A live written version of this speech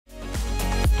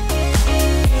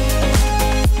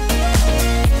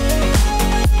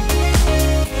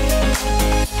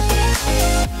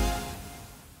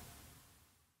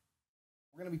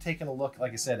taking a look,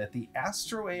 like I said, at the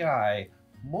AstroAI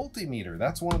multimeter.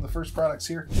 That's one of the first products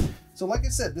here. So like I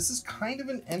said, this is kind of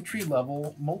an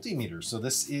entry-level multimeter. So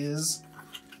this is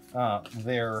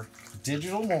their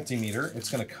digital multimeter. It's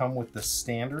going to come with the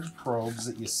standard probes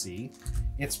that you see.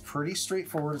 It's pretty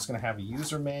straightforward. It's going to have a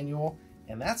user manual,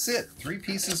 and that's it. 3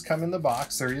 pieces come in the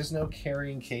box. There is no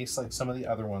carrying case like some of the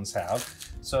other ones have.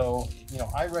 So, you know,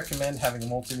 I recommend having a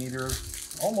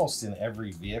multimeter almost in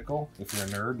every vehicle if you're a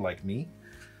nerd like me,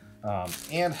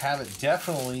 and have it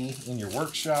definitely in your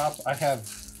workshop. I have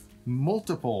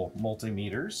multiple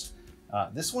multimeters.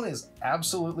 This one is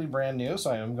absolutely brand new, so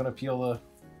I am going to peel the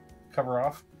cover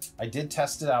off. I did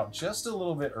test it out just a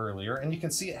little bit earlier, and you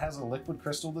can see it has a liquid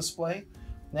crystal display.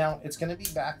 Now it's going to be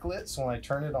backlit, so when I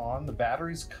turn it on, the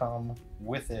batteries come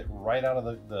with it right out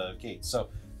of the gate. So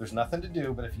there's nothing to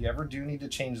do, but if you ever do need to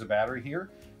change the battery here,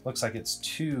 looks like it's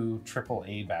 2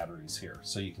 AAA batteries here.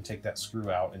 So you can take that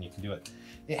screw out and you can do it.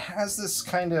 It has this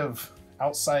kind of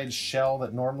outside shell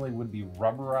that normally would be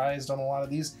rubberized on a lot of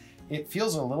these. It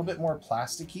feels a little bit more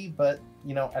plasticky, but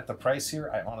you know, at the price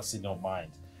here, I honestly don't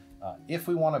mind. If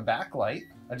we want a backlight,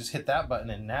 I just hit that button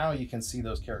and now you can see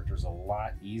those characters a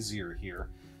lot easier here.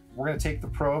 We're going to take the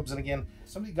probes, and again,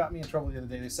 somebody got me in trouble the other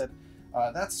day. They said,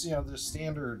 that's, you know, the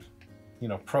standard, you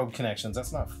know, probe connections.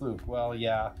 That's not fluke. Well,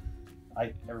 yeah,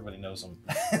 everybody knows them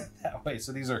that way.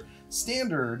 So these are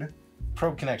standard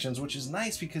probe connections, which is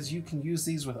nice because you can use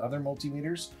these with other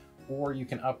multimeters, or you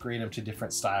can upgrade them to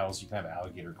different styles. You can have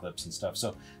alligator clips and stuff.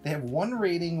 So they have 1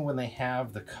 rating when they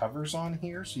have the covers on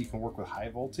here, so you can work with high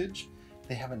voltage.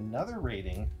 They have another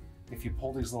rating if you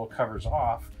pull these little covers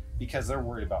off, because they're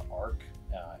worried about arc,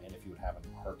 and if you would have an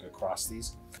arc across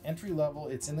these. Entry level,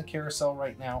 it's in the carousel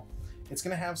right now. It's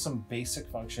going to have some basic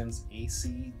functions: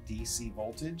 AC, DC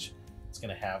voltage. It's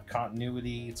going to have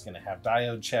continuity. It's going to have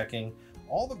diode checking.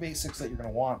 All the basics that you're going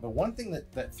to want. But one thing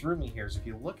that threw me here is if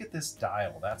you look at this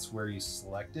dial, that's where you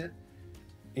select it.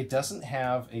 It doesn't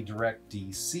have a direct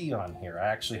DC on here. I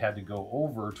actually had to go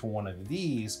over to one of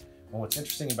these. And what's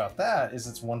interesting about that is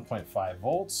it's 1.5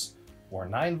 volts or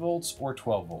 9 volts or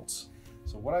 12 volts.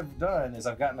 So what I've done is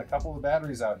I've gotten a couple of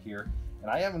batteries out here,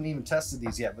 and I haven't even tested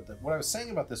these yet, but what I was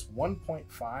saying about this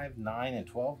 1.5, 9, and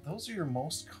 12, those are your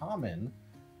most common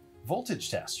voltage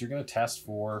tests. You're going to test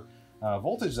for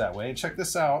voltage that way. Check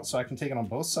this out. So I can take it on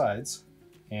both sides,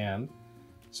 and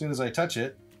as soon as I touch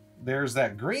it, there's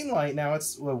that green light. Now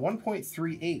it's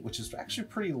 1.38, which is actually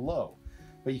pretty low,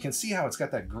 but you can see how it's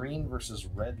got that green versus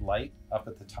red light up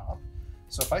at the top.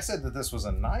 So if I said that this was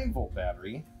a 9-volt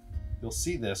battery, you'll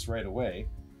see this right away.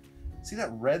 See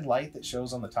that red light that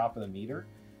shows on the top of the meter?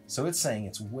 So it's saying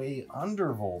it's way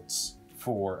under volts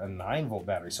for a 9-volt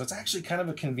battery. So it's actually kind of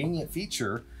a convenient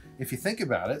feature if you think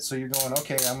about it. So you're going,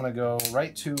 okay, I'm going to go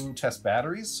right to test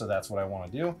batteries. So that's what I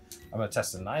want to do. I'm going to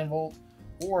test a 9-volt,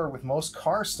 or with most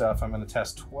car stuff, I'm going to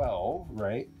test 12,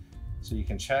 right? So you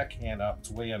can check, and up,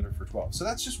 it's way under for 12. So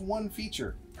that's just one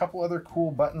feature. A couple other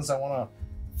cool buttons I want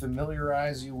to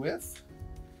familiarize you with.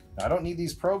 Now, I don't need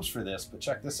these probes for this, but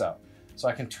check this out. So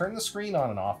I can turn the screen on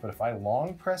and off, but if I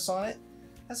long press on it,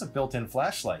 it has a built-in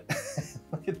flashlight.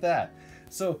 Look at that.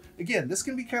 So again, this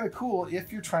can be kind of cool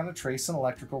if you're trying to trace an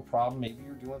electrical problem. Maybe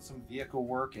you're doing some vehicle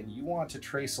work and you want to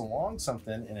trace along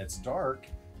something and it's dark.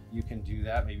 You can do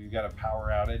that. Maybe you've got a power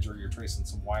outage or you're tracing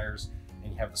some wires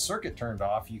and you have the circuit turned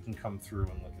off. You can come through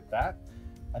and look at that.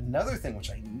 Another thing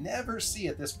which I never see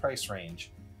at this price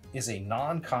range is a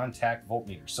non-contact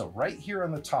voltmeter. So right here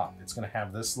on the top, it's going to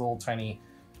have this little tiny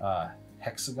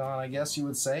hexagon, I guess you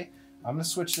would say. I'm going to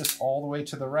switch this all the way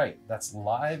to the right. That's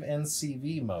live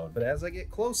NCV mode. But as I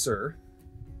get closer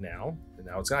now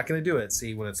it's not going to do it,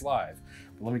 see, when it's live.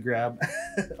 But let me grab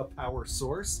a power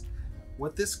source.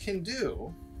 What this can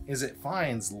do is it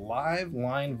finds live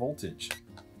line voltage.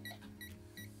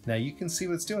 Now you can see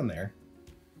what it's doing there.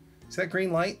 See that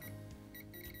green light?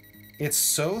 It's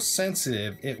so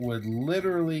sensitive, it would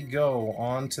literally go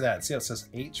onto that. See how it says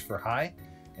H for high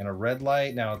and a red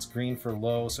light? Now it's green for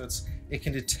low. So it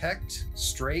can detect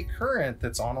stray current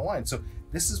that's on a line. So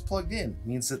this is plugged in,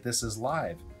 means that this is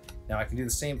live. Now I can do the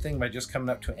same thing by just coming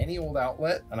up to any old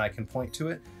outlet and I can point to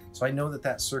it. So I know that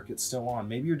that circuit's still on.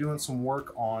 Maybe you're doing some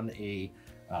work on a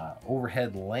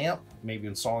overhead lamp, maybe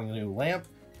installing a new lamp.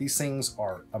 These things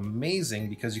are amazing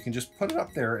because you can just put it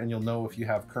up there and you'll know if you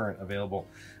have current available,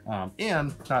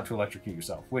 and not to electrocute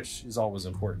yourself, which is always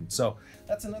important. So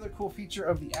that's another cool feature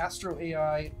of the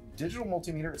AstroAI Digital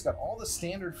Multimeter. It's got all the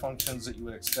standard functions that you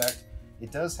would expect.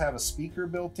 It does have a speaker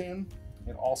built in.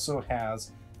 It also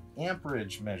has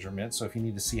amperage measurement, so if you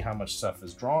need to see how much stuff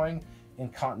is drawing,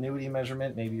 and continuity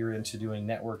measurement, maybe you're into doing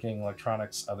networking,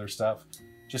 electronics, other stuff.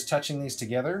 Just touching these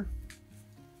together,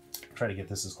 try to get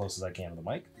this as close as I can to the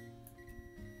mic.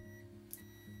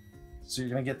 So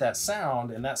you're going to get that sound,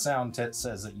 and that sound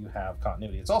says that you have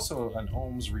continuity. It's also an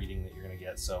ohms reading that you're going to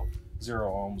get, so 0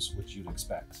 ohms, which you'd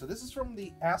expect. So this is from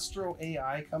the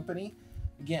AstroAI company.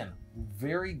 Again,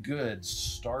 very good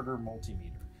starter multimeter.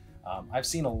 I've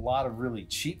seen a lot of really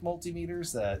cheap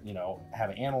multimeters that, you know, have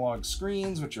analog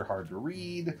screens, which are hard to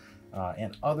read,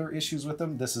 and other issues with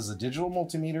them. This is a digital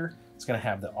multimeter. It's going to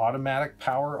have the automatic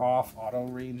power off, auto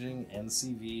ranging,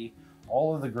 NCV,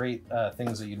 all of the great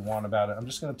things that you'd want about it. I'm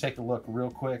just going to take a look real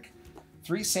quick.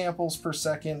 3 samples per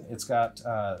second. It's got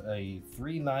a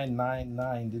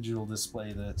 3999 digital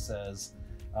display that it says,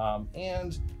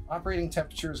 and operating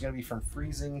temperature is going to be from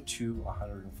freezing to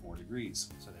 104 degrees.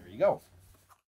 So there you go.